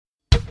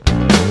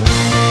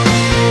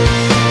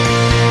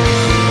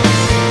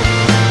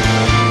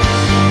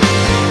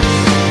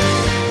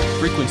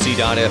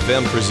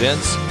Frequency.fm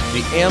presents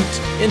the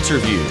Amped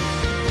Interview.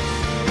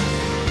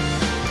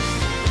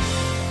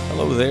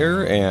 Hello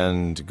there,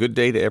 and good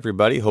day to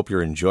everybody. Hope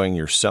you're enjoying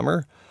your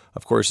summer.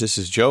 Of course, this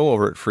is Joe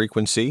over at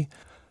Frequency.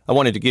 I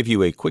wanted to give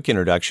you a quick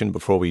introduction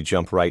before we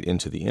jump right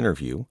into the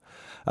interview.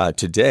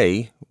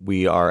 Today,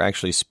 we are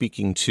actually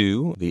speaking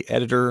to the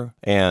editor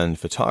and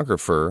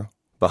photographer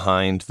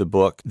behind the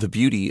book, The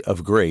Beauty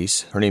of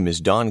Grace. Her name is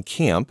Dawn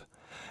Camp,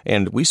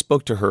 and we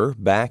spoke to her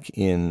back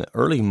in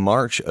early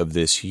March of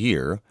this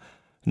year.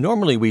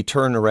 Normally, we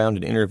turn around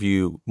an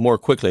interview more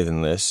quickly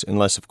than this,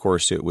 unless, of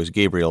course, it was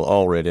Gabriel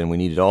Allred and we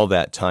needed all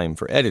that time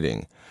for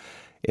editing.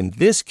 In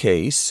this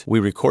case, we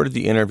recorded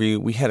the interview.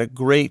 We had a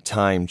great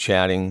time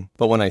chatting,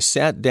 but when I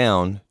sat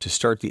down to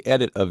start the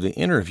edit of the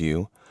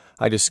interview,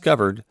 I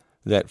discovered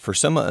that for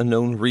some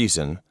unknown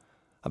reason,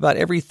 about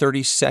every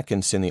 30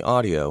 seconds in the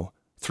audio,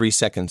 3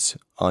 seconds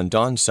on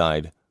Dawn's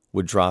side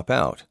would drop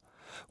out.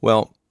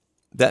 Well,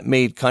 that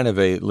made kind of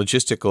a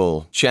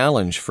logistical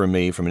challenge for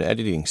me from an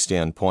editing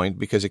standpoint,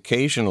 because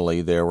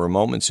occasionally there were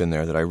moments in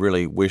there that I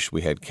really wish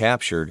we had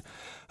captured.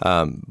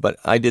 But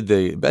I did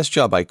the best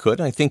job I could.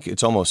 I think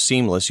it's almost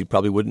seamless. You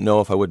probably wouldn't know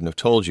if I wouldn't have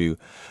told you.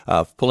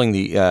 Pulling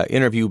the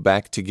interview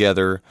back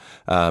together,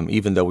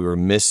 even though we were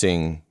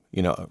missing,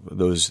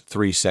 those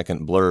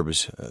 3-second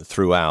blurbs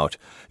throughout.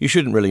 You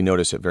shouldn't really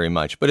notice it very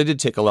much, but it did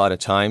take a lot of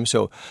time.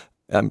 So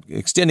I'm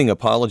extending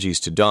apologies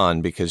to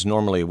Dawn, because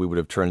normally we would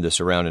have turned this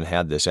around and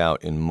had this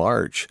out in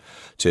March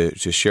to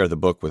share the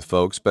book with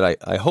folks. But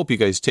I hope you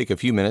guys take a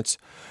few minutes,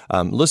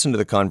 listen to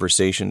the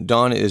conversation.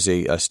 Dawn is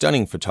a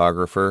stunning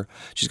photographer.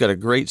 She's got a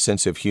great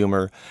sense of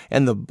humor.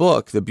 And the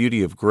book, The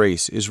Beauty of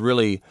Grace, is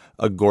really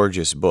a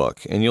gorgeous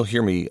book. And you'll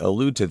hear me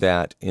allude to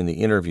that in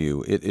the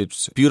interview.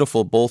 It's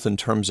beautiful both in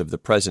terms of the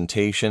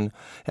presentation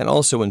and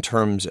also in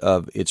terms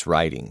of its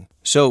writing.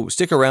 So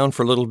stick around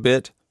for a little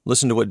bit,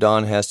 listen to what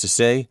Dawn has to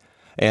say,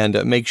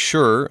 and make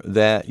sure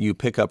that you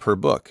pick up her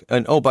book.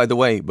 And by the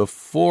way,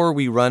 before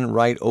we run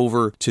right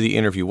over to the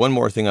interview, one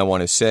more thing I want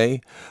to say.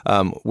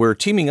 We're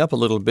teaming up a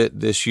little bit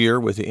this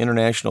year with the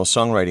International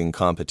Songwriting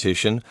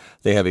Competition.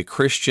 They have a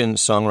Christian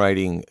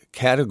songwriting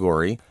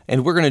category,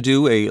 and we're going to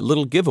do a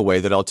little giveaway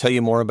that I'll tell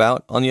you more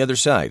about on the other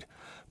side.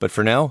 But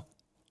for now,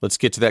 let's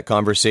get to that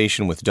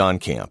conversation with Dawn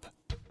Camp.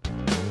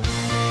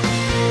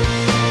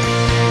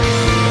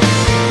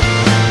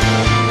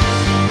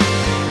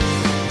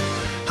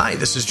 Hi,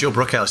 this is Joe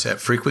Brookhouse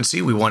at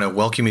Frequency. We want to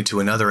welcome you to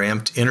another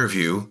Amped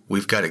interview.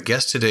 We've got a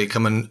guest today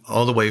coming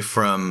all the way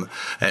from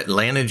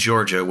Atlanta,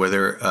 Georgia, where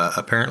they're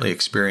apparently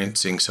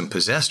experiencing some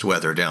possessed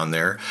weather down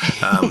there.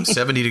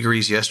 70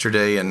 degrees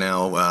yesterday and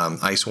now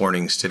ice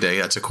warnings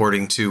today. That's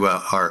according to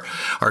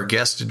our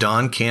guest,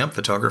 Dawn Camp,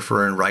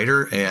 photographer and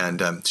writer.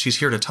 And she's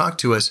here to talk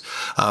to us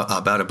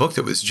about a book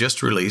that was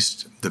just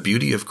released, The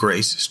Beauty of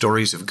Grace,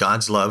 Stories of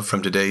God's Love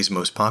from Today's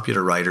Most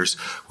Popular Writers,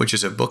 which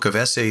is a book of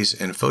essays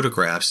and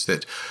photographs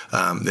that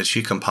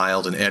she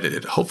compiled and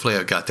edited. Hopefully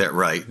I got that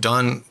right.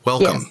 Dawn,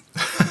 welcome.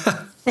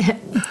 Yes.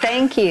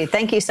 Thank you.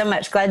 Thank you so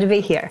much. Glad to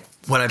be here.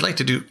 What I'd like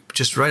to do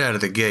just right out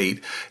of the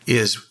gate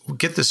is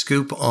get the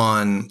scoop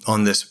on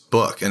this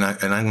book. And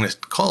I'm going to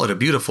call it a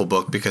beautiful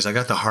book because I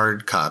got the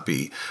hard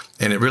copy,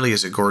 and it really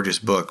is a gorgeous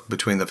book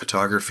between the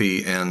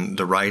photography and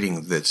the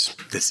writing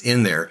that's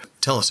in there.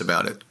 Tell us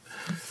about it.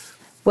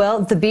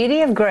 Well, The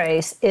Beauty of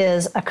Grace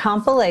is a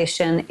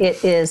compilation.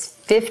 It is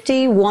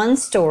 51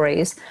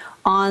 stories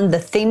on the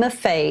theme of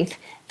faith.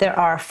 There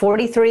are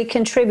 43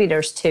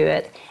 contributors to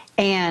it,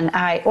 and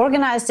I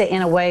organized it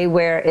in a way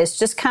where it's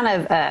just kind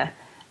of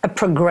a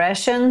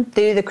progression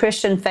through the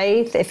Christian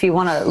faith, if you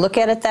want to look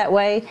at it that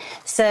way.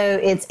 So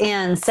it's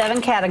in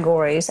 7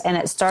 categories, and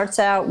it starts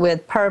out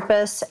with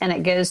purpose, and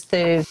it goes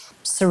through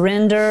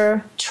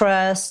surrender,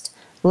 trust,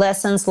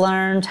 lessons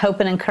learned,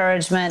 hope and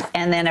encouragement,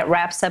 and then it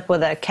wraps up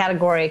with a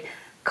category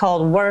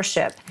called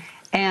worship.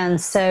 And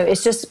so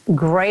it's just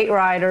great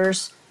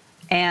writers,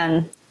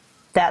 and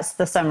that's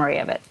the summary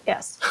of it,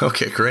 yes.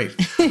 Okay, great.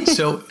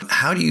 So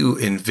how do you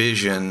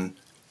envision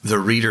the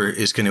reader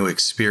is going to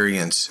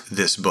experience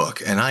this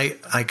book? And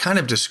I kind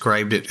of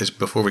described it as,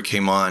 before we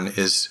came on,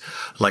 as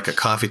like a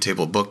coffee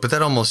table book, but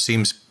that almost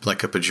seems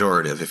like a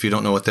pejorative. If you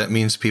don't know what that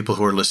means, people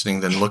who are listening,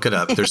 then look it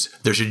up. There's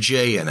a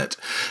J in it.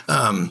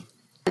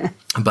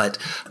 But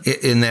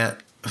in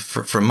that,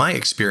 from my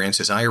experience,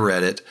 as I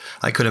read it,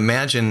 I could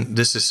imagine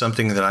this is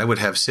something that I would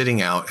have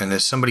sitting out, and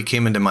as somebody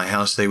came into my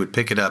house, they would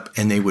pick it up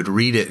and they would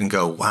read it and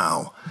go,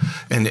 wow,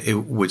 and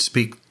it would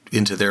speak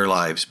into their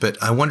lives. But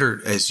I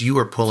wonder, as you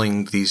are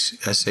pulling these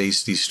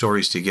essays, these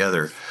stories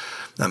together,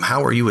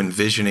 how are you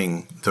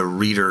envisioning the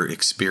reader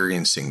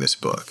experiencing this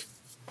book?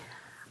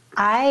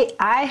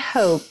 I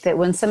hope that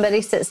when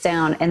somebody sits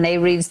down and they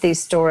read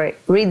these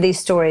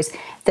stories,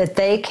 that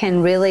they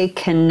can really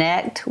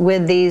connect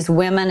with these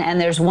women. And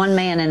there's one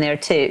man in there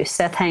too,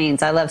 Seth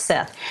Haynes. I love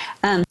Seth.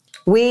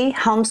 We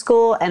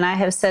homeschool, and I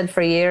have said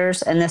for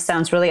years, and this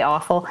sounds really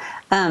awful,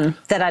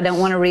 that I don't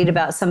want to read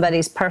about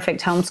somebody's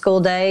perfect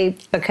homeschool day,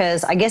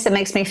 because I guess it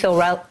makes me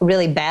feel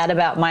really bad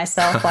about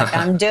myself, like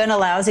I'm doing a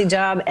lousy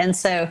job. And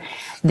so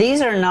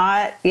these are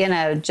not,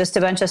 just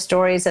a bunch of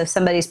stories of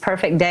somebody's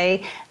perfect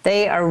day.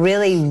 They are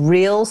really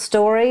real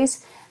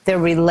stories. They're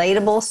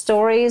relatable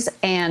stories.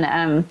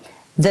 And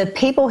the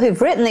people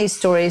who've written these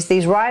stories,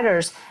 these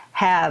writers,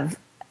 have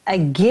a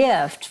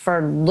gift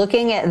for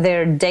looking at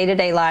their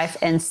day-to-day life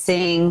and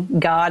seeing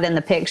God in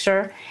the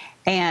picture.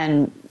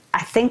 And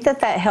I think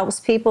that helps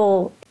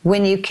people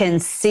when you can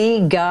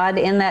see God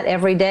in that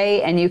every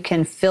day, and you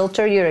can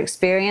filter your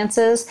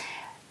experiences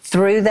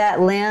through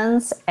that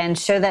lens and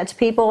show that to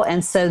people.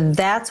 And so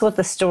that's what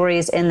the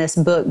stories in this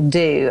book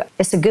do.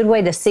 It's a good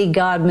way to see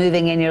God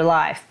moving in your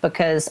life,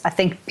 because I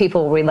think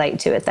people relate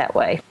to it that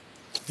way.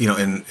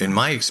 In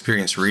my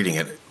experience reading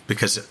it,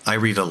 because I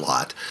read a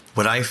lot,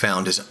 what I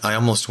found is I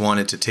almost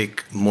wanted to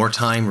take more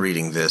time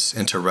reading this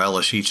and to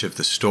relish each of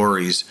the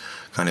stories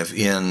kind of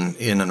in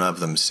and of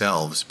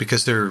themselves,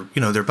 because they're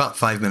about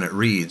 5-minute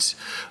reads,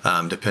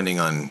 depending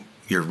on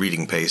your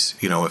reading pace.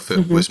 If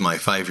it was my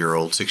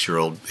 5-year-old,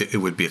 6-year-old, it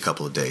would be a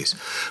couple of days.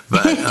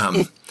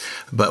 But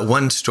but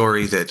one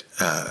story that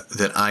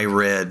I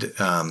read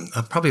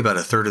probably about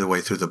a third of the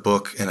way through the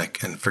book,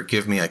 and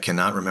forgive me, I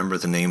cannot remember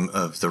the name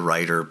of the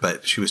writer,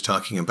 but she was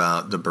talking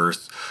about the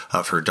birth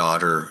of her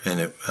daughter,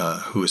 and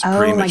who was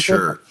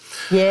premature.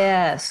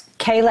 Yes,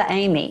 Kayla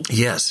Amy.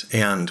 Yes,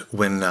 and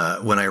when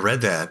I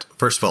read that,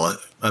 first of all,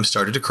 I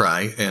started to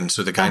cry, and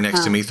so the guy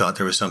next to me thought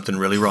there was something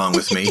really wrong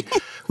with me,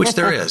 which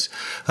there is.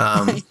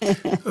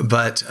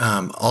 But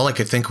all I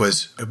could think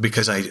was,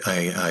 because I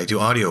do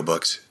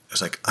audiobooks, I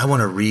was like, I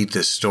want to read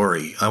this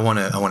story. I want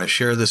to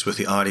share this with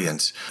the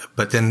audience.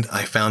 But then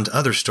I found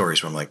other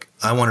stories where I'm like,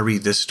 I want to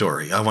read this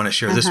story. I want to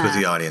share this with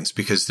the audience,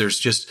 because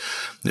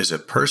there's a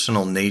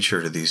personal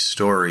nature to these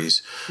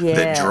stories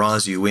that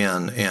draws you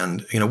in.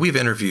 And, we've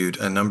interviewed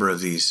a number of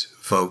these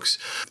folks,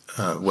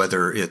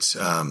 whether it's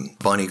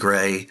Bonnie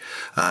Gray,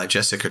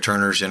 Jessica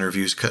Turner's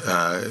interviews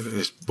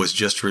was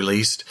just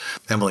released.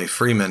 Emily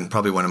Freeman,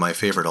 probably one of my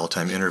favorite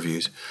all-time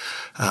interviews.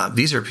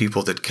 These are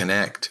people that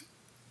connect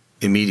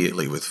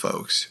immediately with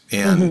folks.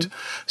 And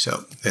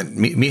so, and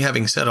me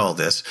having said all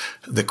this,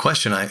 the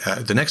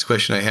next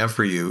question I have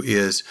for you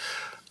is,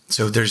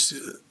 so there's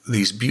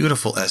these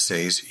beautiful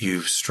essays,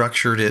 you've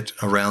structured it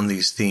around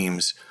these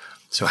themes.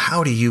 So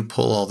how do you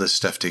pull all this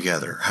stuff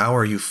together? How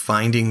are you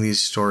finding these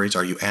stories?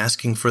 Are you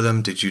asking for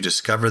them? Did you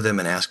discover them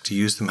and ask to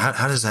use them?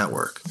 How does that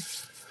work?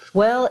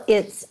 Well,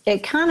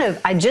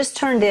 I just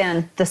turned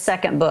in the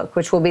second book,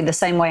 which will be the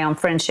same way on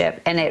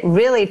friendship. And it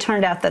really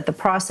turned out that the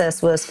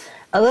process was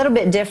a little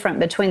bit different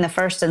between the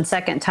first and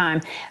second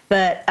time.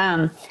 But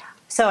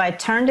so I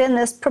turned in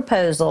this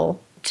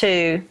proposal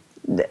to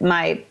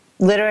my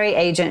literary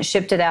agent,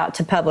 shipped it out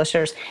to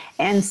publishers.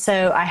 And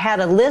so I had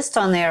a list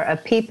on there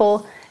of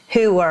people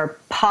who were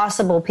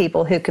possible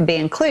people who could be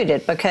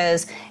included,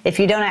 because if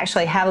you don't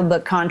actually have a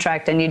book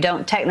contract and you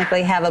don't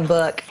technically have a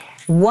book,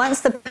 once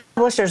the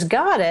publishers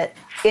got it,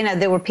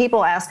 there were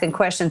people asking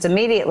questions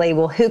immediately.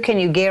 Well, who can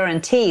you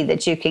guarantee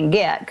that you can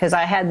get? Because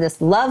I had this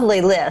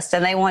lovely list,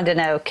 and they wanted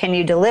to know, can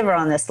you deliver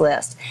on this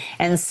list?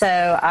 And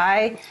so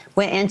I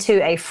went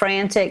into a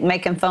frantic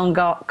making phone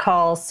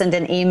calls,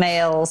 sending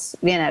emails,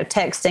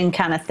 texting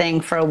kind of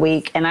thing for a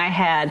week. And I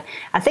had,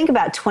 I think,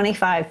 about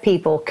 25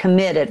 people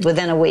committed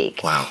within a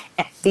week. Wow.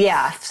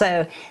 Yeah.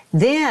 So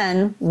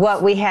then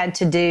what we had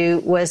to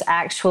do was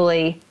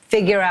actually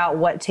figure out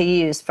what to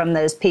use from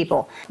those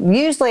people.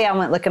 Usually I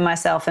went look at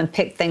myself and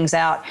pick things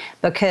out,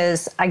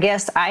 because I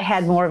guess I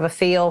had more of a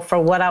feel for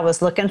what I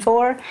was looking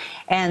for.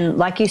 And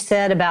like you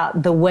said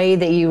about the way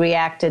that you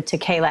reacted to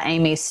Kayla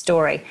Amy's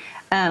story,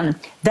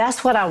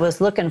 that's what I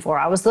was looking for.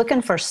 I was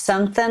looking for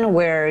something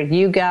where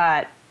you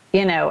got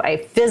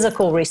a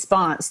physical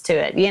response to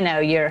it.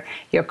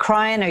 You're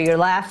crying or you're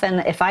laughing.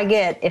 If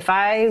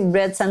I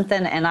read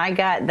something and I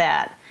got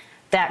that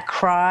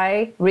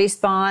cry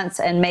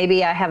response, and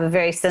maybe I have a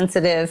very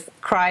sensitive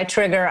cry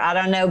trigger, I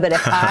don't know, but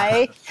if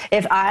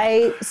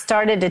I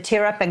started to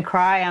tear up and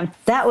cry,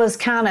 that was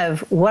kind of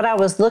what I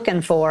was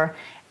looking for.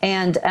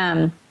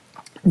 And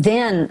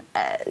then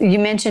you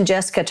mentioned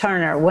Jessica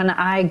Turner. When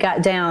I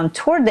got down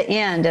toward the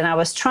end and I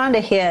was trying to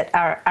hit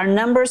our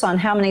numbers on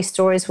how many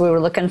stories we were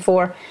looking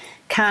for,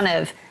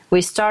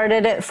 we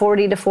started at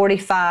 40 to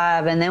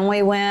 45, and then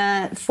we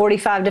went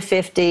 45 to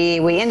 50.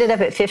 We ended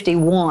up at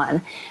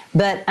 51.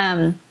 But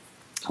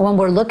when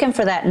we're looking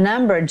for that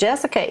number,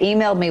 Jessica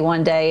emailed me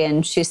one day,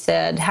 and she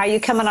said, how are you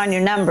coming on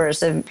your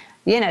numbers?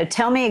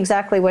 Tell me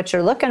exactly what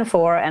you're looking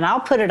for, and I'll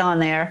put it on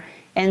there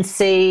and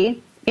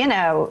see,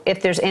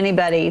 if there's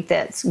anybody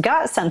that's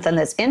got something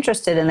that's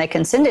interested, and they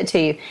can send it to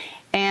you.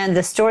 And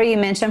the story you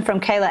mentioned from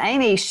Kayla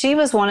Amy, she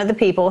was one of the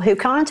people who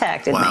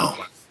contacted me.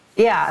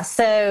 Yeah.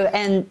 So,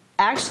 and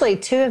actually,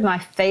 two of my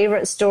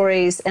favorite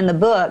stories in the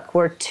book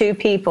were two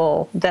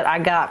people that I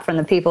got from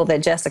the people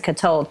that Jessica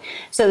told.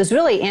 So it was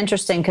really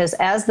interesting, because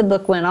as the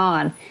book went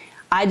on,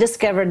 I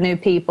discovered new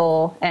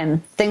people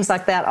and things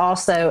like that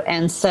also.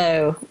 And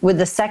so with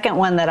the second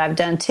one that I've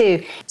done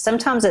too,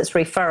 sometimes it's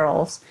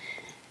referrals.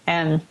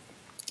 And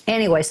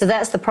anyway, so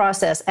that's the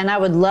process. And I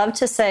would love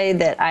to say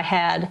that I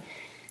had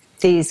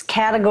these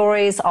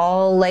categories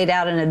all laid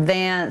out in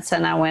advance,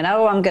 and I went,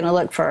 oh, I'm going to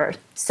look for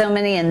so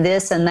many and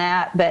this and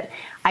that, but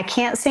I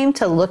can't seem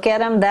to look at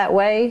them that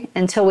way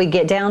until we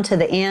get down to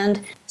the end.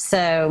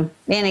 So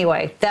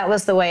anyway, that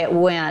was the way it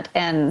went,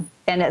 and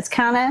it's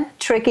kind of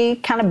tricky,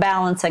 kind of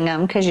balancing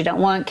them, because you don't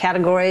want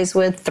categories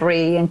with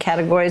 3 and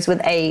categories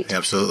with 8.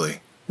 Absolutely.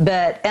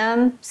 But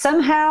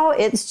somehow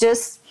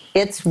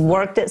it's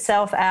worked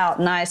itself out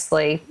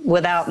nicely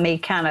without me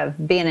kind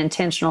of being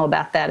intentional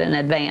about that in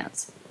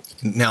advance.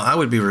 Now, I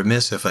would be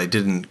remiss if I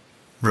didn't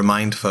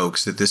remind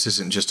folks that this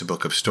isn't just a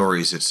book of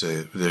stories.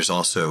 There's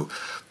also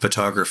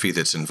photography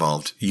that's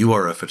involved. You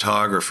are a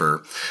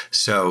photographer.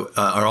 So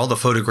are all the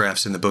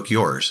photographs in the book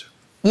yours?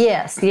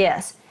 Yes.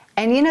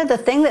 And the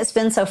thing that's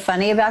been so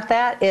funny about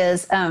that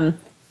is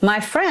my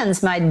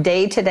friends, my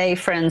day-to-day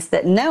friends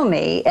that know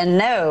me and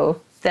know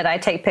that I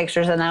take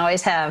pictures and I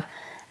always have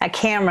a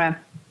camera,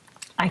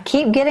 I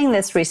keep getting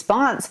this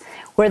response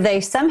where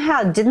they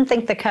somehow didn't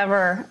think the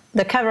cover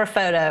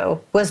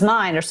photo was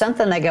mine or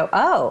something. They go,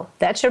 oh,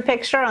 that's your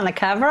picture on the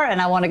cover?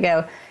 And I want to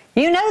go,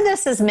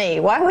 this is me.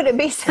 Why would it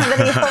be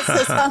somebody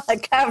else's on the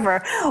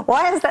cover?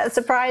 Why is that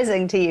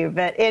surprising to you?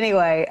 But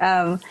anyway,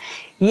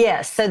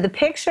 yes, so the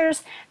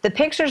pictures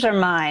are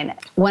mine.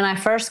 When I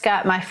first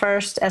got my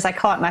first, as I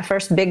call it, my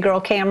first big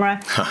girl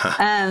camera,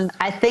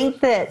 I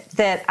think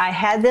that I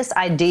had this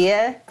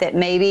idea that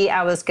maybe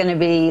I was going to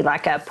be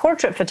like a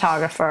portrait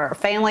photographer or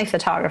family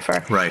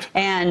photographer. Right.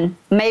 And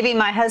maybe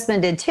my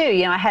husband did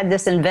too. I had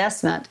this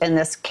investment in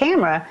this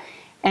camera,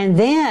 and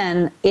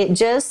then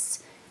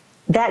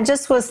that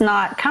just was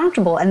not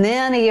comfortable. And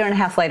then a year and a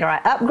half later, I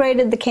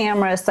upgraded the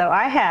camera. So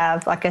I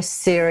have like a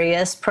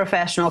serious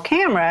professional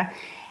camera.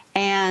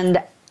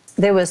 And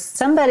there was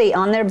somebody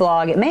on their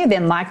blog, it may have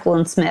been Michael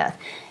and Smith,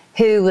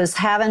 who was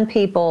having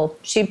people,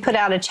 she put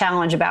out a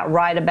challenge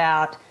write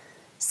about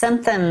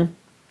something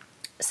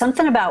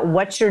about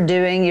what you're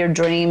doing, your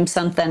dream,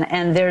 something.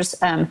 And there's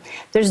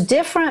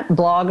different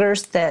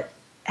bloggers that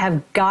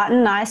have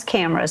gotten nice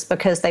cameras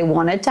because they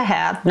wanted to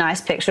have nice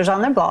pictures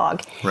on their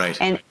blog. Right.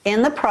 And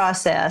in the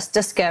process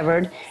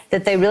discovered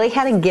that they really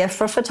had a gift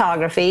for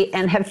photography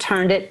and have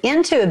turned it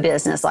into a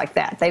business like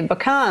that. They've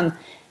become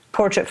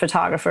portrait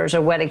photographers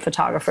or wedding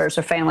photographers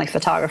or family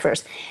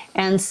photographers.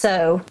 And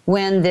so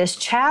when this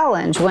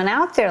challenge went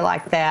out there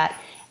like that,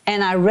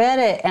 and I read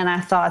it and I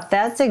thought,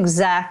 that's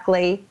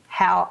exactly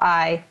how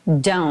I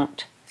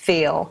don't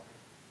feel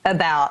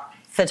about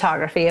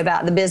photography,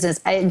 about the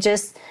business.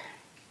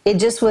 It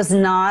just was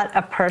not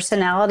a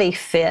personality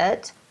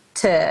fit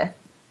to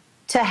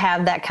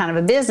have that kind of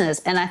a business.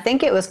 And I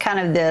think it was kind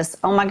of this,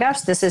 oh my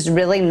gosh, this is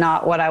really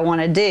not what I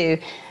want to do.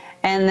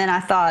 And then I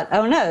thought,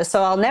 oh no,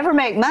 so I'll never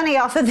make money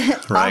off of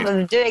this, right, off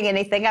of doing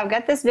anything. I've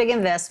got this big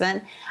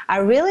investment. I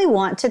really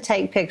want to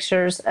take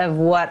pictures of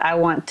what I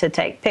want to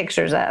take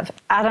pictures of.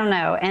 I don't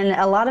know. And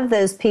a lot of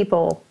those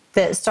people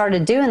that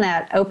started doing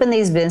that opened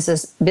these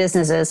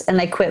businesses and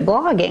they quit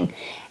blogging.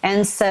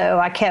 And so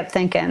I kept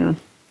thinking,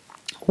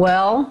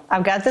 well,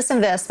 I've got this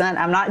investment.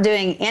 I'm not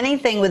doing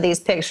anything with these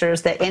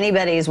pictures that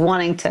anybody's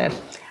wanting to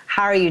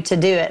hire you to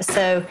do it.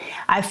 So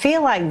I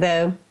feel like,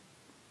 though,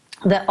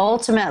 that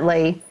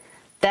ultimately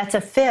that's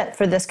a fit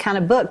for this kind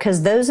of book,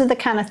 because those are the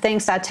kind of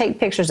things I take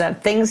pictures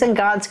of, things in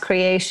God's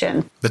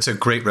creation. That's a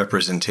great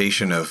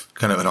representation of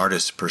kind of an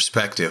artist's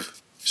perspective.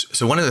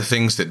 So one of the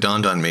things that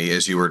dawned on me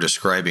as you were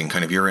describing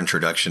kind of your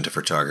introduction to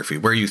photography,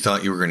 where you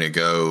thought you were going to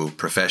go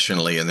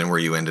professionally and then where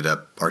you ended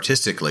up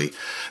artistically,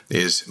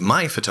 is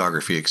my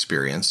photography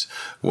experience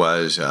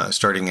was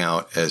starting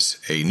out as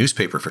a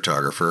newspaper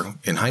photographer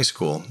in high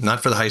school,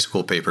 not for the high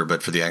school paper,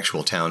 but for the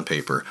actual town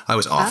paper. I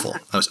was awful.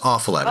 I was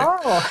awful at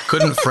it.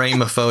 Couldn't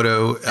frame a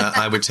photo.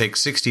 I would take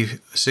 60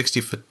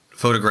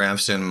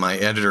 photographs and my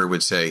editor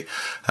would say,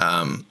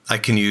 I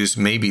can use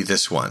maybe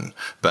this one,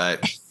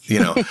 but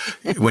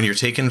when you're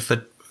taking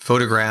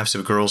photographs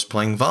of girls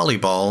playing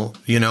volleyball,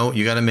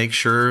 you got to make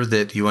sure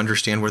that you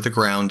understand where the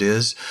ground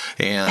is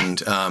and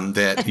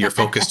that you're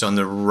focused on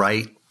the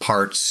right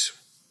parts,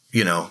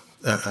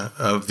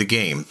 of the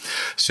game.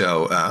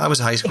 So I was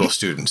a high school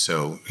student.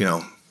 So,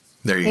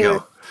 there you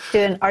go.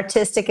 Doing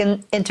artistic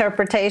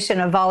interpretation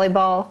of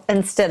volleyball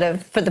instead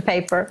of for the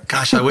paper.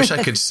 Gosh, I wish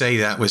I could say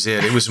that was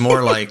it. It was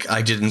more like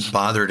I didn't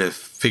bother to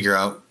figure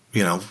out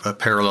a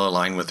parallel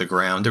line with the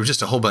ground. There was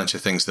just a whole bunch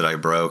of things that I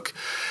broke.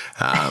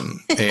 I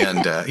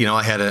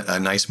had a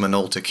nice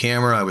Minolta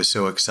camera. I was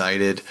so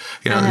excited.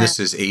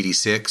 This is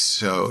 86.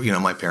 So,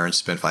 my parents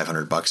spent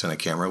 $500 on a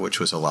camera, which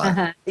was a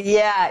lot.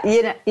 Yeah.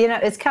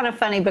 It's kind of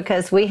funny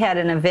because we had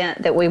an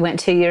event that we went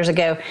 2 years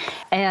ago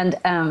and,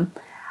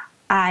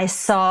 I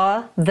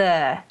saw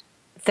the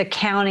the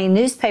county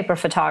newspaper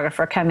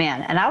photographer come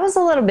in, and I was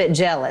a little bit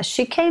jealous.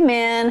 She came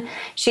in,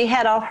 she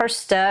had all her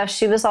stuff,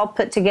 she was all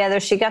put together,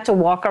 she got to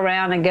walk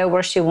around and go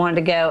where she wanted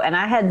to go, and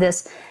I had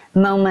this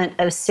moment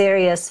of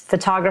serious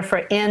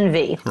photographer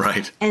envy.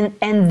 Right. And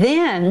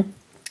then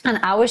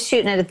I was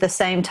shooting it at the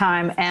same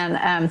time,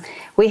 and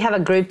we have a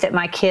group that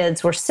my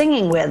kids were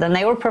singing with, and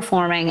they were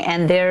performing,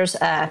 and there's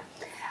a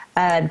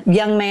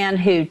young man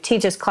who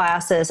teaches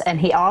classes, and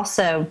he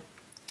also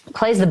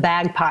plays the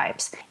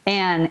bagpipes.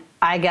 And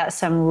I got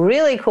some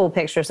really cool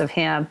pictures of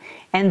him.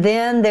 And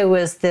then there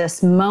was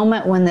this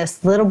moment when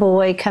this little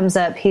boy comes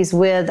up. He's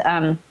with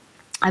a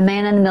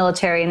man in the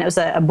military, and it was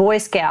a Boy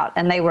Scout,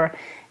 and they were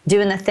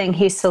doing the thing.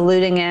 He's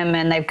saluting him,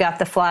 and they've got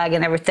the flag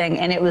and everything.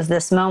 And it was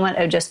this moment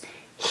of just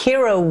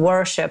hero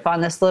worship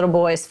on this little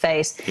boy's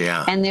face.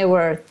 Yeah. And there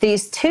were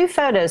these two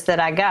photos that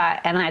I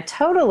got, and I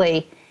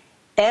totally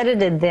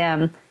edited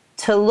them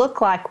to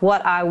look like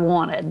what I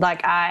wanted.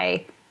 Like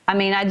I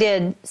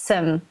did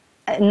some,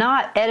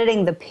 not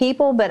editing the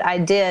people, but I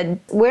did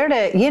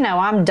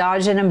I'm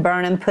dodging and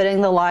burning,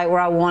 putting the light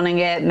where I wanting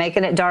it,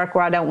 making it dark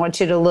where I don't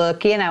want you to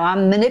look.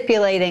 I'm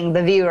manipulating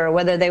the viewer,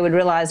 whether they would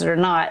realize it or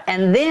not.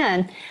 And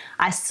then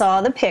I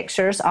saw the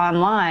pictures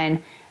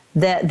online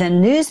that the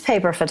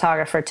newspaper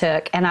photographer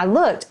took, and I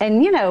looked,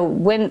 and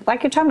when,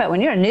 like you're talking about, when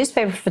you're a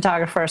newspaper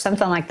photographer or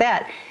something like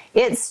that,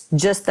 it's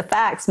just the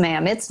facts,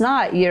 ma'am. It's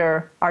not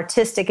your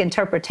artistic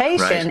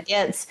interpretation. Right.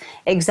 It's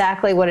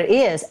exactly what it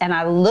is. And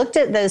I looked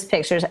at those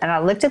pictures, and I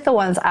looked at the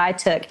ones I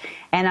took,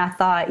 and I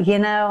thought,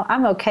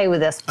 I'm okay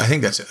with this. I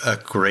think that's a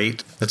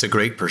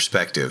great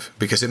perspective,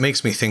 because it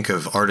makes me think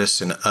of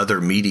artists in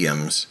other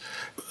mediums.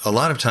 A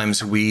lot of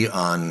times we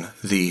on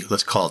the,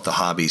 let's call it the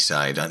hobby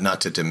side,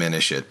 not to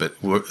diminish it, but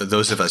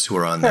those of us who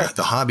are on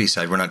the hobby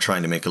side, we're not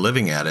trying to make a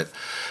living at it,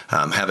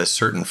 have a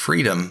certain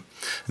freedom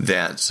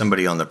that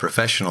somebody on the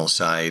professional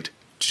side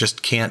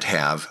just can't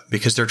have,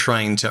 because they're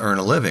trying to earn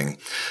a living.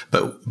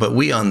 But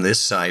we on this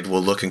side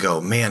will look and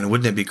go, man,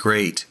 wouldn't it be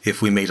great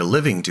if we made a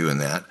living doing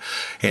that?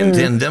 And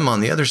then them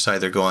on the other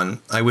side, they're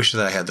going, I wish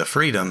that I had the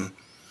freedom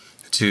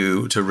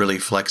to really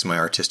flex my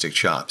artistic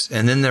chops.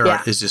 And then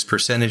there is this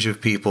percentage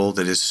of people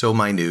that is so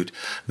minute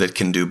that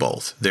can do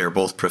both. They're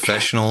both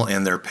professional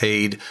and they're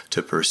paid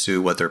to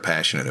pursue what they're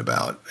passionate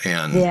about.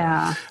 And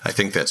I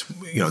think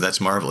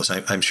that's marvelous.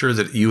 I'm sure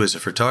that you as a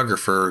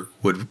photographer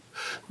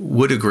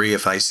would agree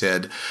if I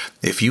said,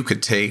 if you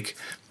could take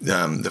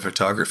the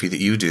photography that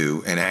you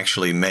do and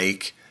actually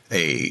make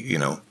a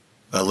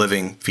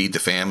living, feed the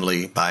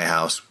family, buy a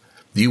house,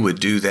 you would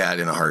do that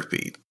in a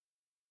heartbeat.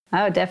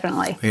 Oh,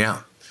 definitely.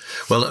 Yeah.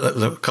 Well,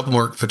 a couple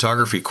more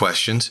photography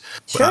questions.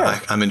 Sure.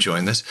 I'm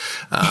enjoying this.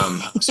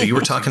 So you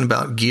were talking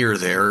about gear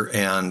there,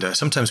 and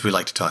sometimes we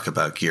like to talk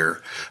about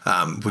gear.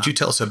 Would you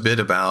tell us a bit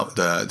about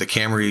the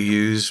camera you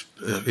use,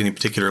 any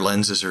particular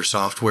lenses or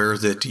software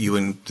that you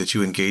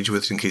engage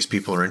with, in case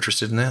people are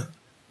interested in that?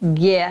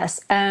 Yes.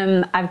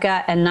 I've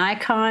got a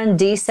Nikon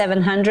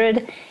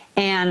D700,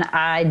 and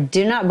I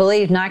do not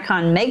believe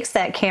Nikon makes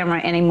that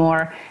camera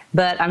anymore,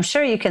 but I'm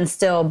sure you can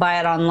still buy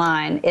it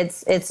online.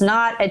 It's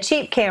not a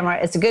cheap camera.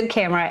 It's a good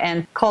camera,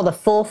 and called a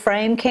full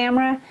frame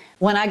camera.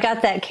 When I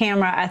got that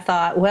camera, I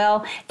thought,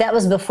 well, that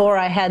was before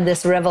I had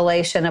this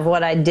revelation of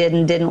what I did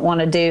and didn't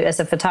want to do as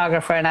a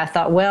photographer. And I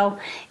thought, well,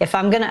 if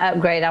I'm going to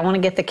upgrade, I want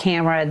to get the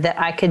camera that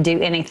I could do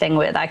anything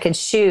with. I could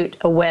shoot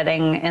a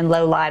wedding in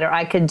low light, or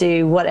I could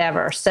do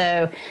whatever.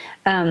 So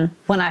when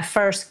I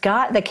first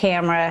got the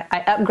camera, I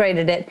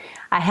upgraded it.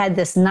 I had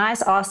this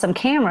nice, awesome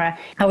camera.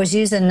 I was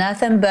using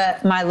nothing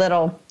but my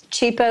little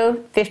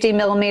cheapo 50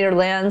 millimeter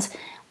lens,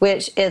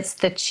 which it's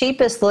the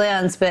cheapest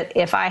lens, but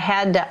if I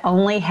had to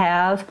only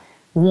have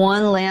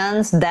one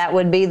lens, that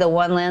would be the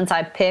one lens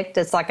I picked.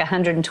 It's like a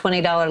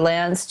 $120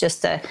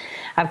 lens.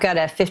 I've got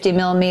a 50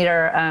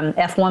 millimeter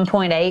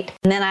f1.8,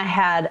 and then I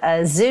had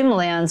a zoom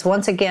lens.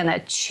 Once again, a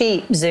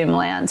cheap zoom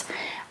lens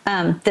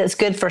that's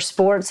good for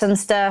sports and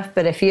stuff.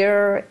 But if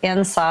you're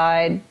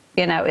inside,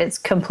 it's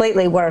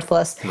completely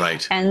worthless.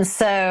 Right. And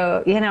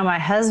so, my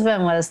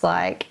husband was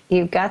like,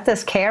 you've got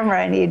this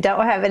camera and you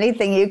don't have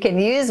anything you can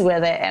use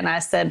with it. And I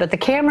said, but the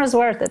camera's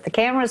worth it. The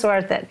camera's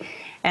worth it.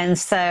 And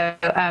so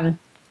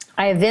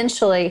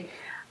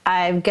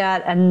I've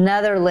got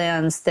another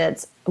lens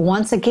that's,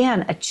 once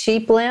again, a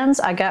cheap lens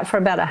I got for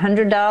about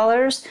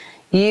 $100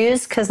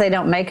 used, because they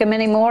don't make them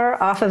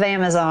anymore, off of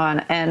Amazon.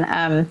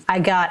 And I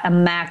got a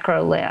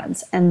macro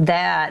lens. And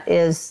that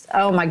is,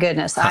 oh my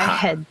goodness, I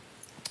had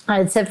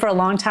said for a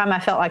long time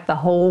I felt like the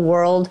whole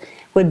world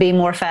would be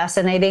more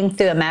fascinating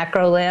through a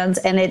macro lens,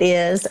 and it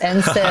is.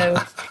 And so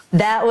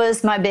that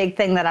was my big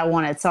thing that I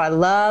wanted. So I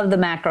love the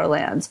macro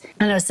lens.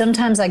 I know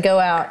sometimes I go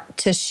out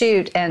to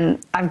shoot,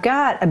 and I've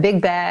got a big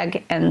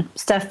bag and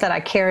stuff that I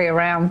carry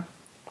around,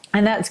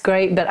 and that's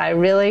great, but I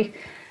really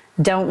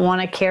don't want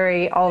to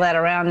carry all that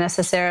around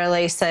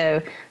necessarily. So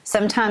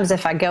sometimes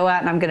if I go out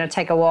and I'm going to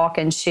take a walk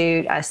and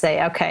shoot, I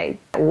say, okay,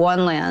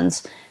 one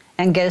lens,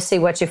 and go see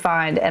what you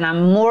find. And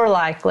I'm more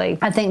likely,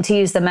 I think, to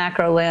use the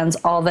macro lens,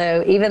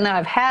 although even though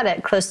I've had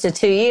it close to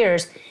 2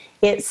 years,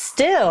 it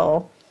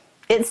still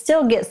it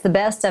still gets the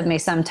best of me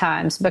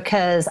sometimes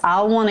because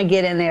I'll want to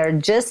get in there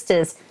just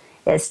as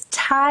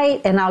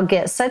tight, and I'll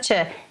get such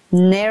a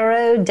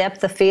narrow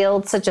depth of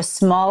field, such a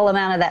small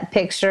amount of that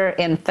picture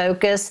in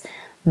focus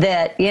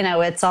that,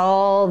 it's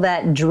all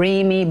that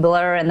dreamy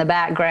blur in the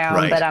background.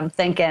 Right. But I'm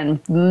thinking,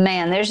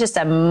 man, there's just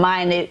a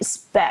minute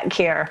speck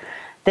here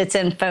that's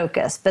in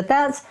focus. But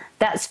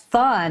that's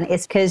fun.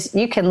 It's because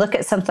you can look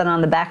at something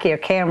on the back of your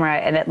camera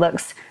and it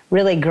looks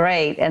really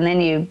great. And then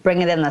you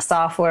bring it in the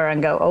software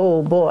and go,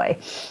 oh boy.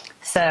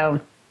 So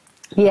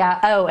yeah.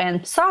 Oh,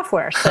 and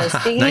software. So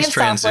speaking nice of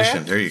transition.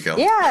 software, There you go.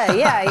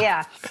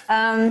 Yeah.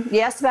 You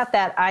asked about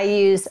that. I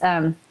use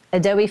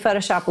Adobe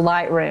Photoshop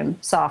Lightroom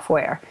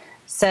software.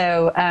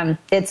 So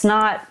it's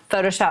not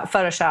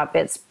Photoshop.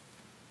 It's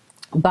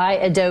by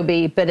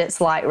Adobe, but it's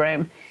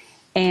Lightroom.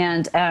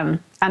 And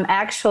I'm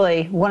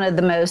actually one of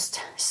the most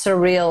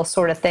surreal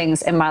sort of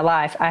things in my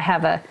life. I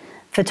have a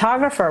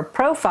photographer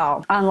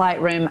profile on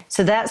Lightroom.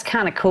 So that's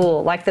kind of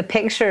cool. Like the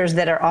pictures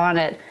that are on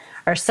it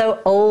are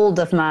so old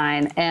of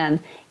mine. And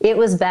it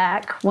was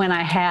back when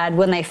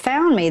they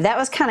found me. That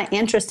was kind of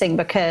interesting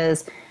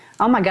because,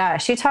 oh my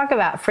gosh, you talk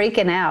about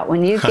freaking out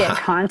when you get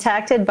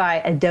contacted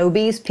by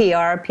Adobe's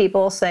PR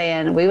people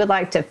saying, we would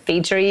like to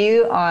feature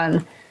you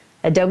on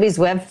Adobe's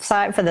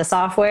website for the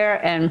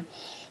software. And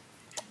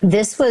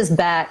this was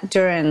back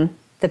during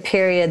the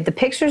period, the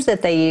pictures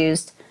that they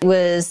used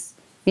was,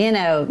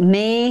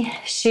 me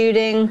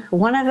shooting.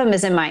 One of them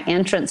is in my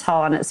entrance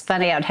hall, and it's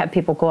funny, I'd have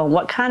people going,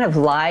 what kind of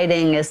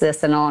lighting is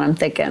this and all? And I'm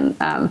thinking,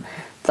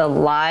 the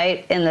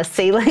light in the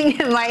ceiling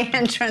in my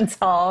entrance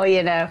hall,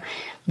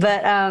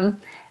 But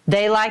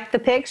they like the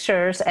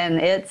pictures, and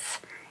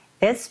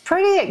it's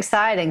pretty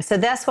exciting. So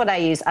that's what I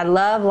use. I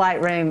love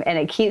Lightroom, and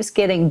it keeps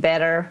getting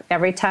better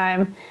every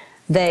time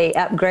they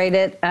upgrade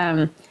it.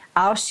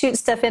 I'll shoot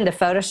stuff into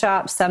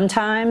Photoshop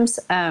sometimes.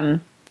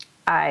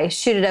 I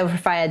shoot it over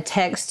if I add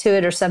text to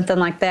it or something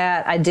like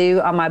that. I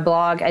do on my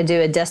blog, I do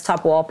a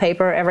desktop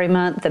wallpaper every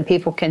month that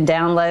people can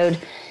download.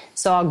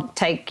 So I'll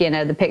take,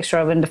 the picture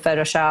over into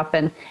Photoshop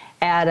and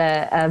add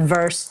a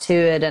verse to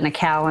it and a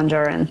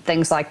calendar and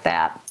things like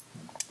that.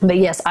 But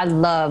yes, I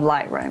love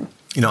Lightroom.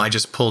 I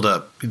just pulled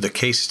up the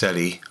case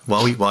study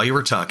while you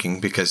were talking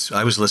because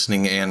I was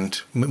listening and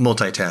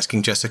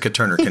multitasking. Jessica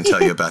Turner can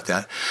tell you about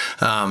that.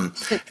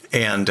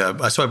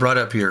 So I brought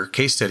up your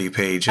case study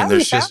page, and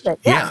there's just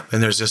and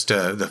there's just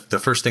the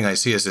first thing I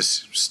see is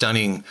this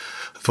stunning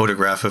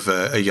photograph of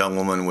a young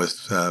woman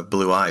with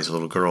blue eyes, a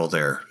little girl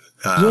there.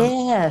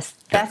 Yes,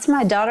 that's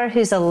my daughter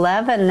who's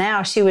 11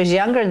 now. She was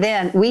younger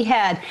then. We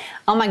had,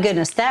 oh my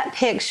goodness, that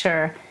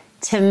picture.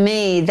 To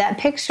me, that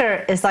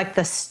picture is like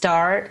the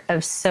start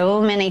of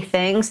so many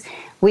things.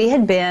 We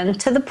had been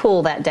to the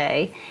pool that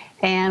day,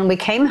 and we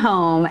came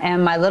home,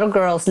 and my little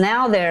girls,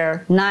 now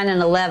they're 9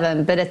 and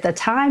 11, but at the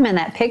time in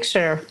that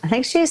picture, I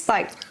think she's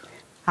like,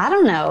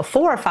 4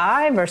 or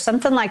 5 or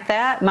something like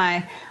that.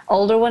 My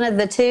older one of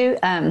the two,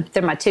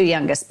 they're my two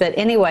youngest. But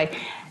anyway,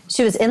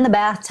 she was in the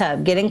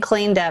bathtub getting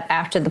cleaned up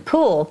after the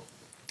pool,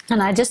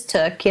 and I just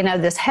took,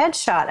 this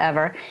headshot of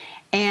her.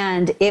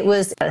 And it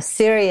was a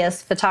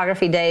serious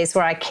photography days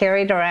where I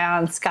carried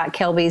around Scott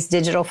Kelby's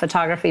digital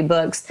photography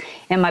books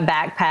in my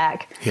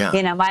backpack,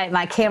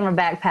 my camera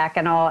backpack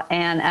and all.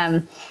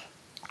 And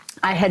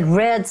I had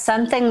read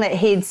something that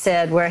he'd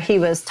said where he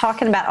was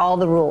talking about all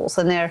the rules.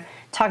 And they're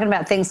talking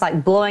about things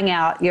like blowing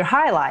out your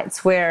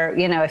highlights, where,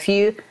 if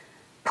you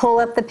pull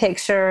up the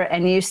picture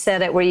and you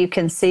set it where you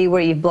can see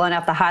where you've blown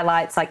out the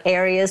highlights, like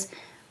areas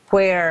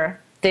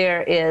where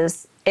there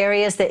is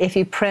areas that if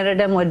you printed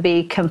them would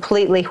be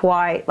completely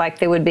white, like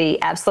there would be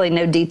absolutely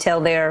no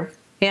detail there.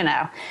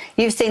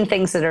 You've seen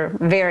things that are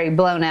very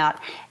blown out,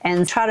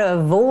 and try to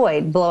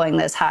avoid blowing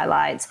those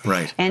highlights.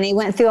 Right. And he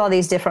went through all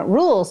these different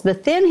rules,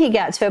 but then he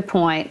got to a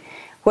point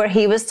where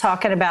he was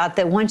talking about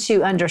that once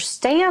you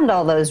understand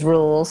all those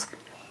rules,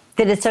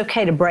 that it's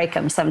okay to break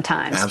them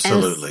sometimes.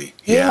 Absolutely.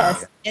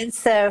 Yes. And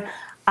so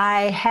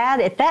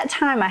at that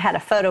time, I had a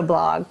photo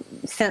blog.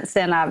 Since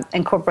then, I've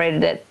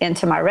incorporated it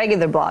into my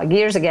regular blog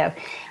years ago.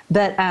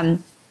 But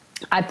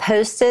I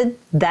posted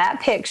that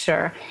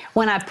picture.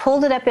 When I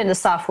pulled it up into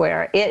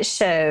software, it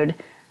showed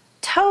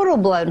total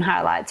blown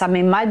highlights. I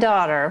mean, my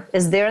daughter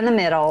is there in the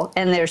middle,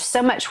 and there's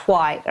so much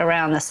white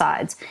around the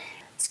sides.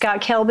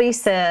 Scott Kelby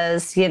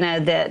says,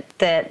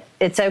 that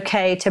it's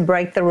okay to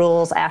break the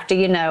rules after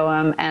you know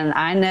them, and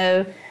I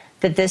know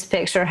that this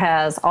picture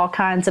has all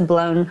kinds of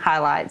blown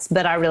highlights,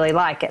 but I really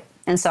like it.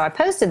 And so I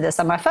posted this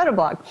on my photo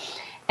blog.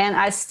 And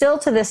I still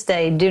to this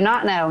day do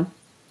not know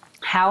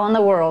how in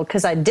the world,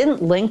 because I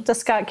didn't link to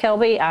Scott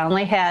Kelby, I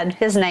only had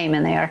his name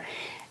in there.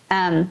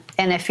 And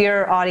if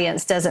your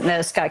audience doesn't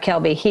know Scott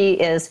Kelby, he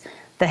is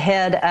the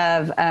head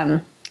of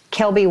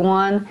Kelby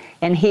One,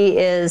 and he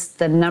is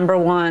the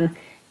 #1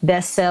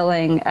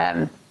 best-selling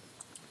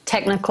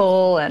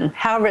technical and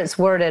however it's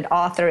worded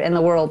author in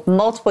the world,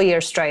 multiple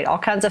years straight, all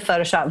kinds of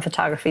Photoshop and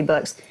photography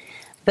books.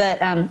 But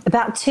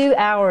about 2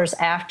 hours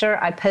after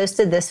I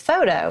posted this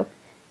photo,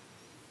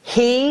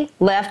 he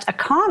left a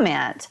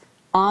comment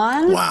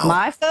on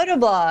my photo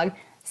blog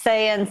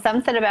saying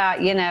something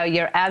about,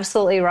 you're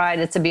absolutely right.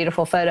 It's a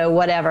beautiful photo,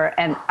 whatever.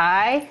 And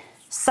I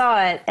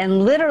saw it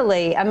and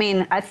literally,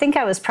 I think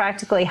I was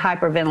practically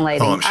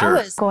hyperventilating. Oh, I'm sure.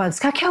 I was going,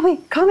 Scott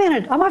Kelby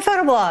commented on my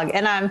photo blog,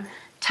 and I'm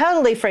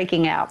totally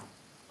freaking out.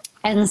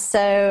 And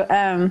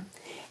so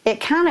it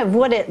kind of,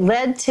 what it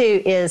led to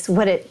is,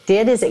 what it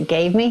did is it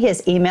gave me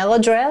his email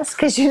address.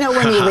 Because, when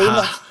you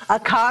leave a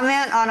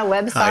comment on a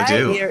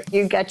website,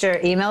 you got your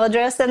email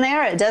address in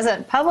there. It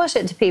doesn't publish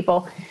it to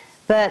people.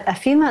 But a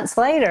few months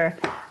later,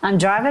 I'm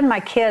driving my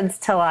kids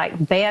to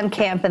like band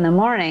camp in the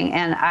morning,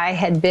 and I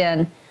had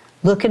been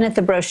looking at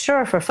the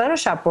brochure for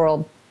Photoshop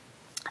World.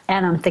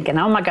 And I'm thinking,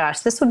 oh my gosh,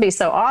 this would be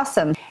so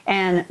awesome.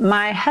 And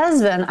my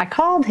husband, I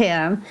called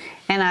him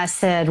and I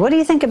said, what do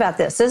you think about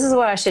this? This is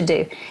what I should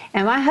do.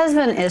 And my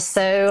husband is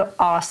so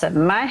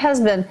awesome. My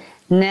husband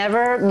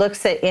never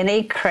looks at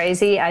any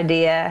crazy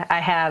idea I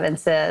have and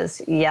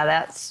says, yeah,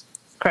 that's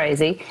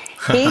crazy.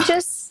 He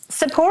just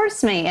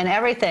supports me in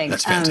everything.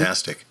 That's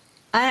fantastic.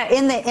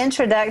 In the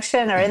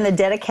introduction or in the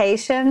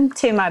dedication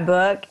to my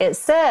book, it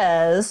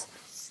says,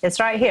 it's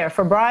right here.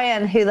 For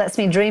Brian, who lets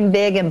me dream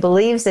big and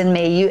believes in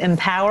me, you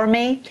empower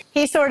me.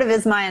 He sort of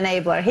is my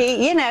enabler.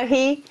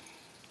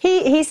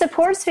 He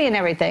supports me in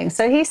everything.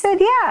 So he said,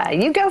 yeah,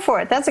 you go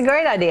for it. That's a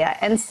great idea.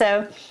 And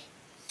so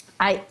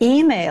I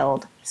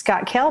emailed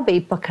Scott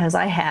Kelby because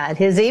I had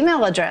his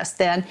email address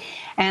then.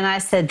 And I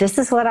said, this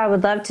is what I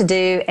would love to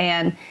do.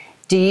 And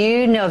do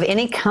you know of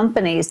any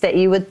companies that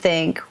you would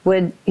think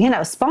would,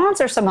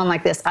 sponsor someone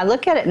like this? I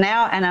look at it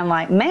now and I'm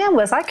like, man,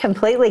 was I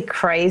completely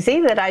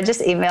crazy that I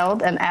just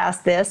emailed and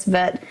asked this?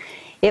 But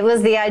it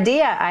was the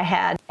idea I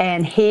had.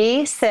 And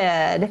he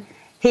said,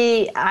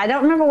 I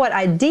don't remember what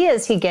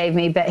ideas he gave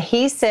me, but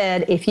he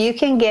said, if you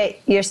can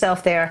get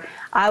yourself there,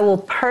 I will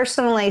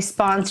personally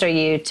sponsor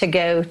you to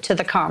go to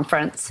the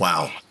conference.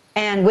 Wow.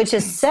 And which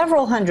is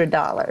several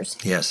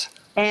 $100s. Yes.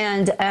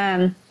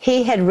 And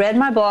he had read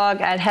my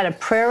blog. I'd had a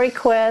prayer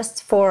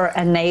request for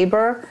a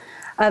neighbor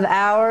of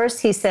ours.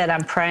 He said,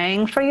 I'm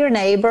praying for your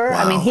neighbor.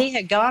 Wow. He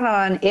had gone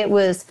on. It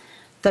was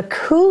the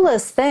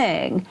coolest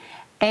thing.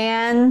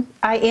 And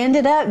I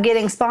ended up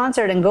getting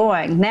sponsored and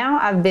going. Now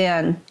I've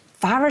been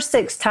 5 or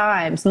 6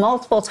 times,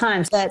 multiple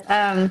times. But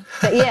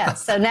yeah,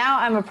 so now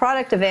I'm a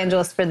product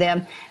evangelist for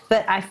them.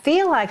 But I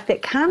feel like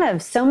that kind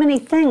of so many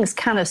things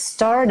kind of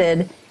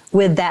started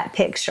with that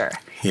picture.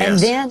 Yes. And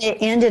then it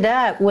ended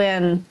up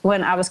when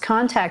I was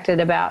contacted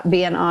about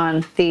being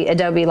on the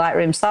Adobe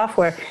Lightroom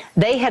software,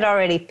 they had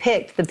already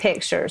picked the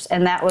pictures,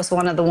 and that was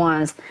one of the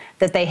ones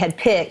that they had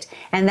picked,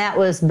 and that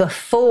was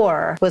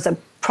before was a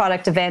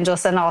product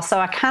evangelist and all. So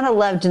I kind of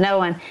loved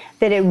knowing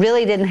that it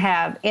really didn't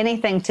have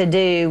anything to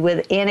do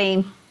with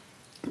any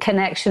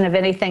connection of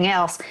anything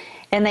else.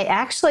 And they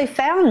actually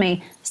found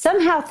me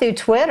somehow through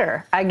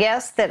Twitter. I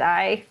guess that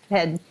I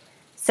had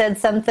said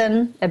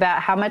something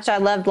about how much I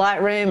loved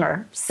Lightroom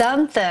or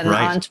something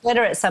on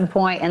Twitter at some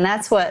point, and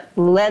that's what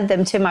led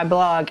them to my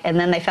blog, and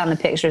then they found the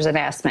pictures and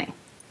asked me.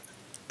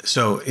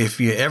 So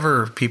if you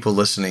ever, people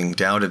listening,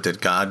 doubted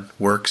that God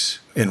works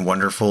in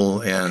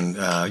wonderful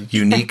and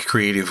unique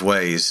creative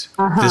ways,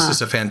 this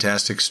is a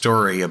fantastic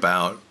story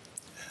about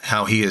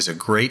how he is a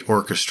great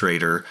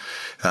orchestrator,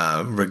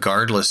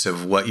 regardless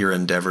of what your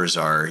endeavors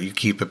are. You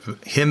keep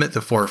him at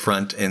the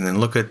forefront and then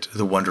look at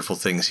the wonderful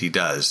things he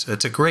does.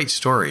 It's a great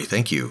story.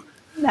 Thank you.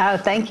 No,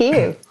 thank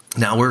you.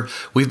 Now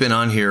we've been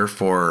on here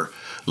for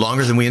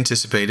longer than we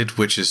anticipated,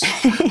 which is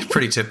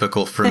pretty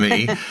typical for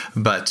me.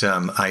 But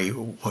I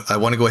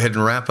want to go ahead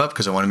and wrap up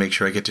because I want to make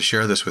sure I get to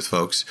share this with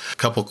folks. A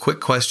couple quick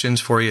questions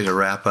for you to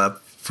wrap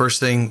up. First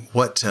thing,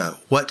 what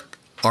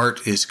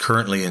art is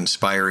currently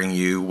inspiring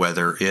you,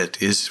 whether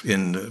it is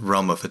in the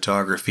realm of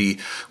photography,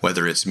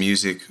 whether it's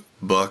music,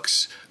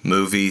 books,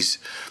 movies?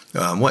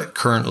 What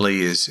currently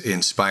is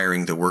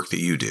inspiring the work that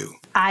you do?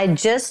 I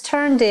just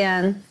turned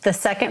in the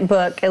second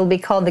book. It'll be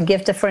called The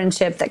Gift of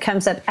Friendship, that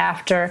comes up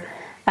after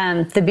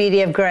The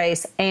Beauty of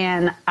Grace.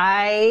 And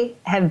I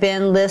have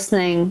been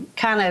listening,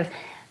 kind of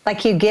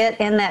like you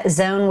get in that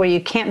zone where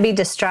you can't be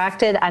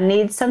distracted. I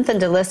need something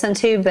to listen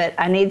to, but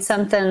I need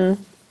something,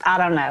 I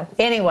don't know.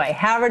 Anyway,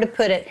 however to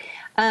put it.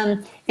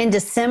 In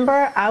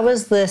December, I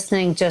was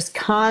listening just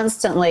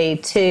constantly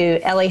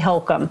to Ellie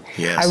Holcomb.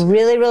 Yes. I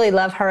really, really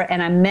love her,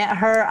 and I met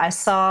her. I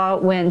saw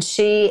when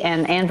she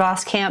and Ann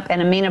Voskamp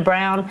and Amina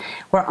Brown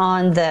were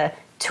on the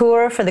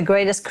tour for The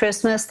Greatest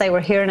Christmas. They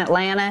were here in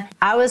Atlanta.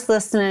 I was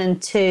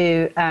listening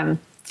to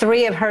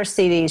 3 of her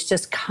CDs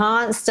just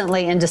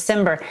constantly in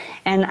December,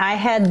 and I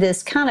had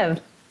this kind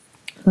of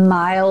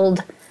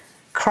mild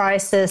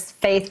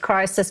faith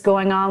crisis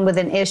going on with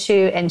an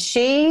issue, and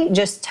she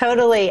just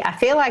totally, I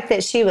feel like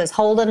that she was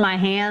holding my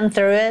hand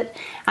through it.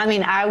 I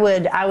mean, I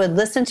would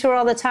listen to her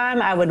all the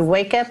time. I would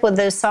wake up with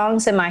those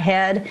songs in my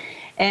head.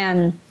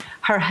 And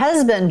her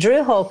husband,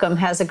 Drew Holcomb,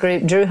 has a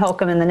group, Drew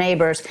Holcomb and the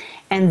Neighbors,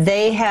 and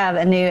they have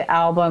a new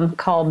album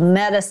called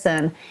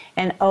Medicine.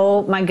 And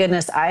oh my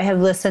goodness, I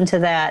have listened to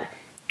that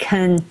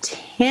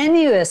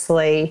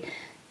continuously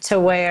to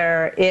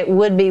where it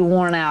would be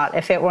worn out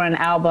if it were an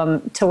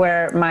album to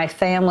where my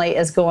family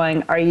is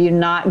going, are you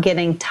not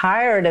getting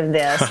tired of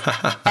this?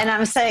 And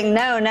I'm saying,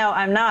 no,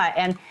 I'm not.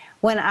 And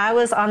when I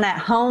was on that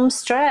home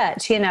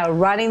stretch,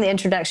 writing the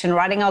introduction,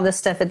 writing all this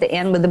stuff at the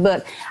end with the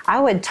book,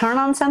 I would turn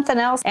on something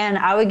else and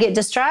I would get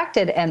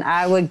distracted and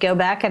I would go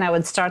back and I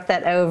would start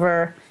that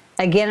over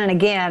again and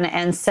again.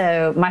 And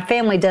so my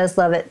family does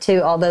love it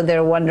too, although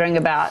they're wondering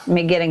about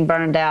me getting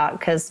burned out,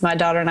 because my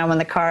daughter and I were in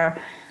the car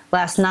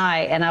last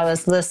night and I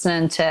was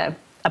listening to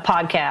a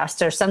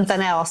podcast or something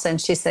else, and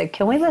she said,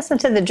 can we listen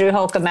to the Drew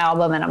Holcomb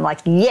album? And I'm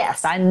like,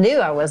 yes, I knew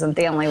I wasn't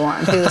the only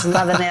one who was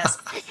loving this.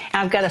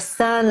 And I've got a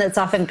son that's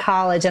off in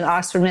college in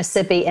Oxford,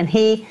 Mississippi, and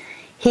he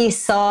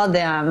saw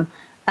them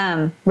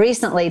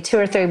recently, 2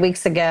 or 3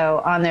 weeks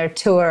ago on their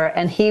tour,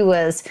 and he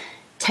was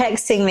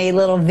texting me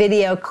little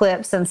video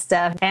clips and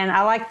stuff. And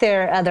I like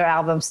their other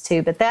albums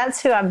too, but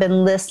that's who I've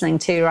been listening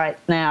to right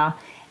now.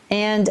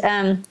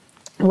 And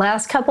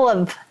last couple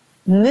of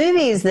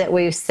movies that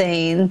we've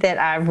seen that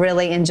I've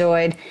really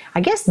enjoyed,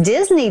 I guess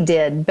Disney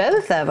did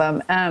both of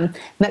them.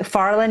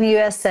 McFarland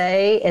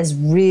USA is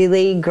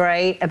really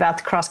great about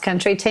the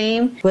cross-country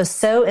team. It was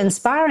so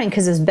inspiring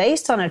because it's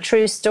based on a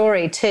true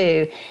story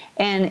too,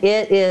 and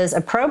it is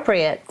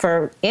appropriate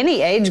for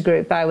any age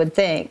group, I would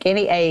think,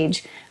 any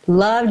age.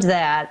 Loved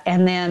that.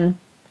 And then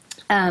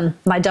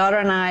my daughter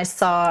and I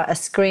saw a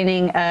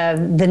screening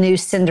of the new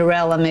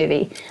Cinderella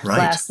movie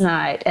last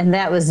night, and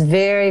that was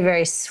very,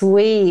 very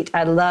sweet.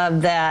 I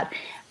loved that.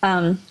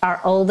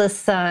 Our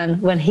oldest son,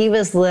 when he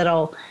was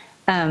little,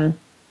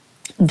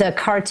 the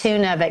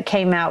cartoon of it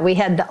came out. We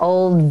had the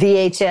old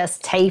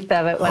VHS tape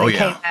of it when it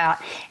came out,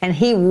 and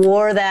he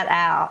wore that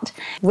out.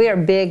 We are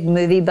big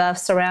movie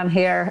buffs around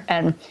here,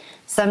 and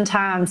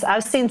sometimes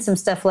I've seen some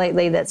stuff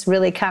lately that's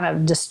really kind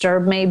of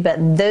disturbed me, but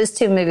those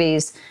two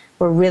movies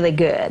were really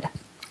good.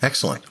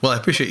 Excellent. Well, I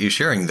appreciate you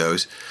sharing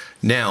those.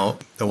 Now,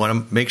 I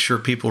want to make sure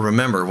people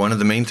remember one of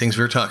the main things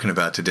we're talking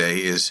about today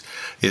is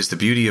The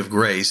Beauty of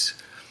Grace.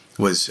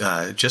 Was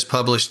just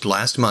published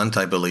last month,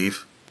 I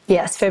believe.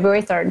 Yes,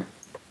 February 3rd.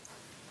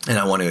 And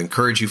I want to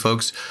encourage you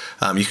folks,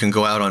 you can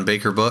go out on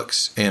Baker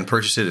Books and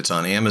purchase it. It's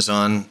on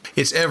Amazon.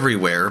 It's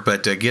everywhere,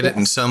 but get it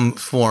in some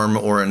form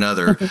or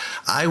another.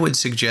 I would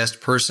suggest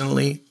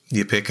personally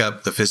you pick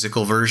up the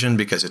physical version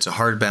because it's a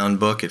hardbound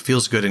book. It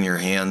feels good in your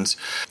hands,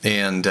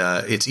 and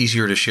it's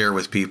easier to share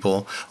with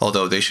people,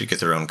 although they should get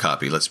their own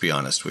copy, let's be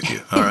honest with you.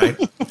 All right?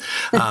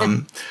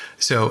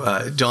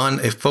 So,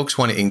 Dawn, if folks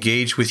want to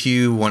engage with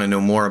you, want to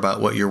know more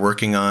about what you're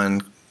working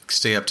on,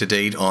 stay up to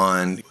date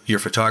on your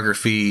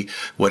photography,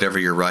 whatever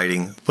you're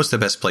writing, what's the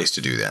best place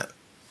to do that?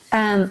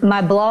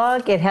 My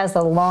blog, it has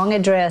a long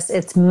address.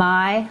 It's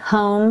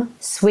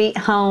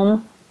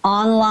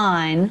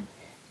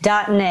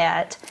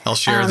myhomesweethomeonline.net. I'll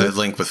share the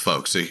link with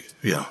folks. So,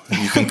 you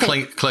can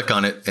click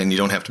on it and you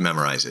don't have to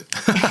memorize it.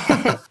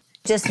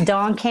 Just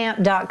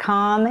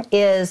dawncamp.com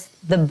is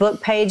the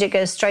book page. It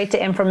goes straight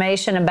to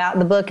information about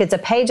the book. It's a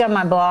page on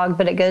my blog,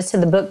 but it goes to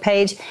the book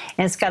page,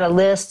 and it's got a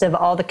list of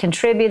all the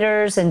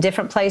contributors and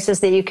different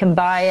places that you can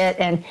buy it,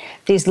 and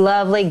these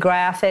lovely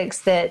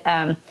graphics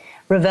that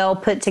Revell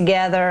put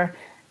together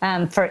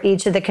for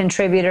each of the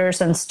contributors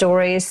and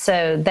stories.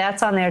 So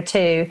that's on there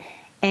too.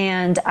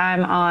 And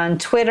I'm on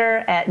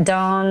Twitter at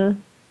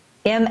Dawn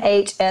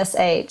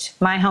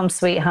MHSH, My Home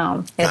Sweet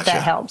Home, if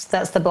that helps.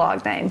 That's the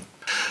blog name.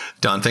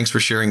 Dawn, thanks for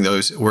sharing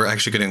those. We're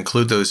actually going to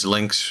include those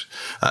links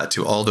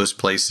to all those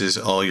places,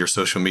 all your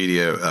social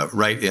media,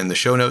 right in the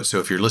show notes. So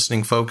if you're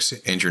listening, folks,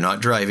 and you're not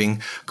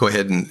driving, go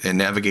ahead and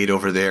navigate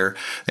over there.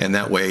 And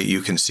that way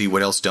you can see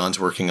what else Dawn's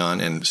working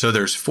on. And so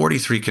there's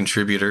 43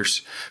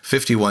 contributors,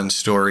 51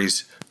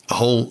 stories, a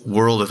whole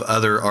world of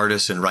other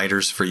artists and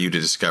writers for you to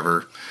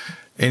discover.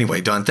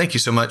 Anyway, Dawn, thank you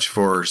so much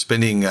for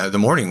spending the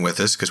morning with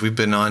us, because we've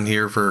been on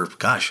here for,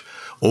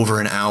 over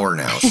an hour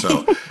now.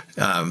 So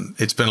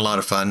it's been a lot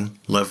of fun.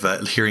 Love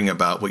hearing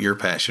about what you're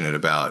passionate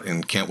about,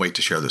 and can't wait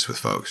to share this with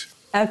folks.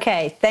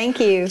 Okay. Thank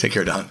you. Take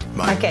care, Dawn.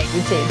 Bye. Okay.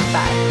 You too.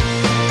 Bye.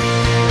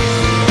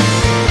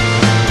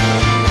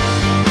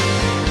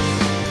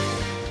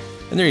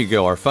 And there you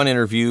go, our fun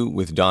interview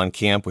with Dawn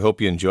Camp. We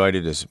hope you enjoyed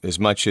it as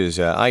much as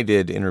I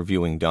did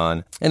interviewing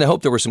Dawn. And I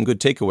hope there were some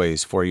good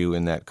takeaways for you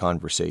in that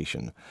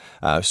conversation.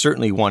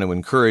 Certainly want to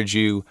encourage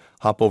you,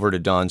 hop over to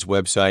Dawn's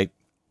website,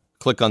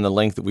 click on the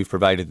link that we've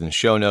provided in the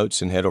show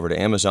notes, and head over to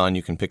Amazon.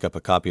 You can pick up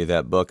a copy of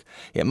that book.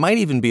 It might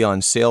even be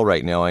on sale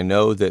right now. I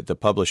know that the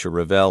publisher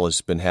Revell has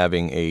been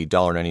having a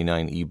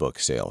 $1.99 ebook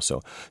sale,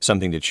 so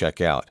something to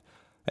check out.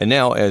 And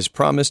now, as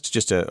promised,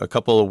 just a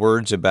couple of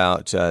words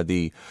about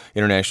the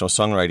International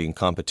Songwriting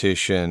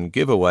Competition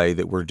giveaway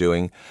that we're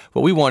doing.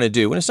 What we want to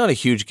do, and it's not a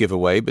huge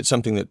giveaway, but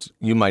something that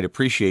you might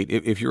appreciate.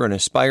 If you're an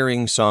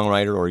aspiring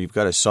songwriter, or you've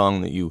got a song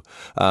that you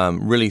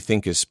really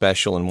think is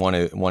special and want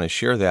to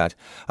share that,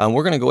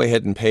 we're going to go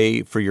ahead and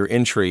pay for your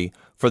entry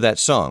for that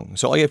song.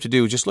 So all you have to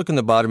do is just look in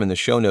the bottom in the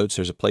show notes.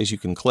 There's a place you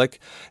can click,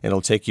 and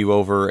it'll take you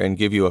over and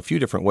give you a few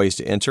different ways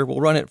to enter.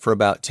 We'll run it for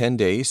about 10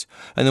 days,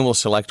 and then we'll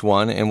select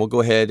one, and we'll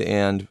go ahead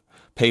and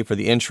pay for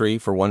the entry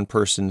for one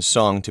person's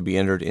song to be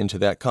entered into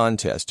that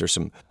contest.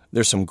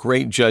 There's some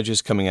great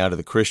judges coming out of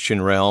the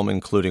Christian realm,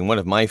 including one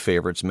of my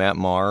favorites, Matt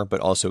Maher, but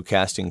also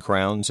Casting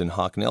Crowns and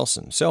Hawk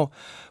Nelson. So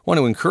I want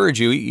to encourage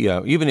you,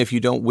 even if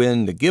you don't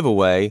win the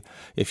giveaway,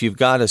 if you've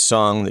got a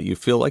song that you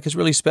feel like is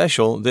really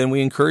special, then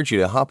we encourage you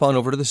to hop on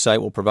over to the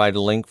site. We'll provide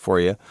a link for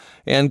you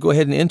and go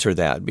ahead and enter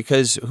that,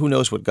 because who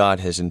knows what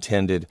God has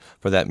intended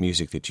for that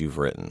music that you've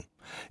written.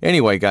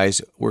 Anyway, guys,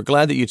 we're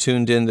glad that you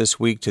tuned in this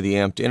week to the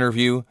Amped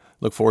interview.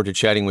 Look forward to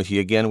chatting with you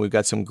again. We've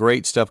got some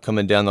great stuff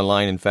coming down the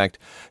line. In fact,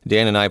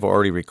 Dan and I have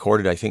already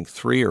recorded, I think,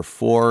 3 or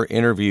 4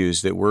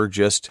 interviews that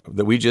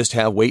we just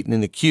have waiting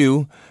in the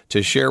queue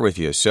to share with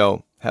you.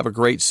 So have a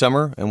great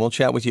summer, and we'll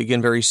chat with you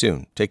again very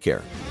soon. Take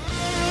care.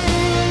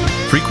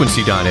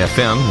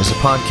 Frequency.fm is a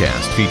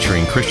podcast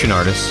featuring Christian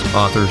artists,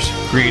 authors,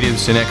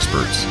 creatives, and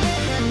experts.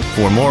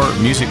 For more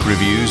music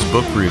reviews,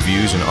 book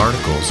reviews, and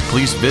articles,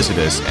 please visit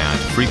us at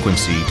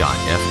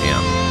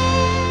frequency.fm.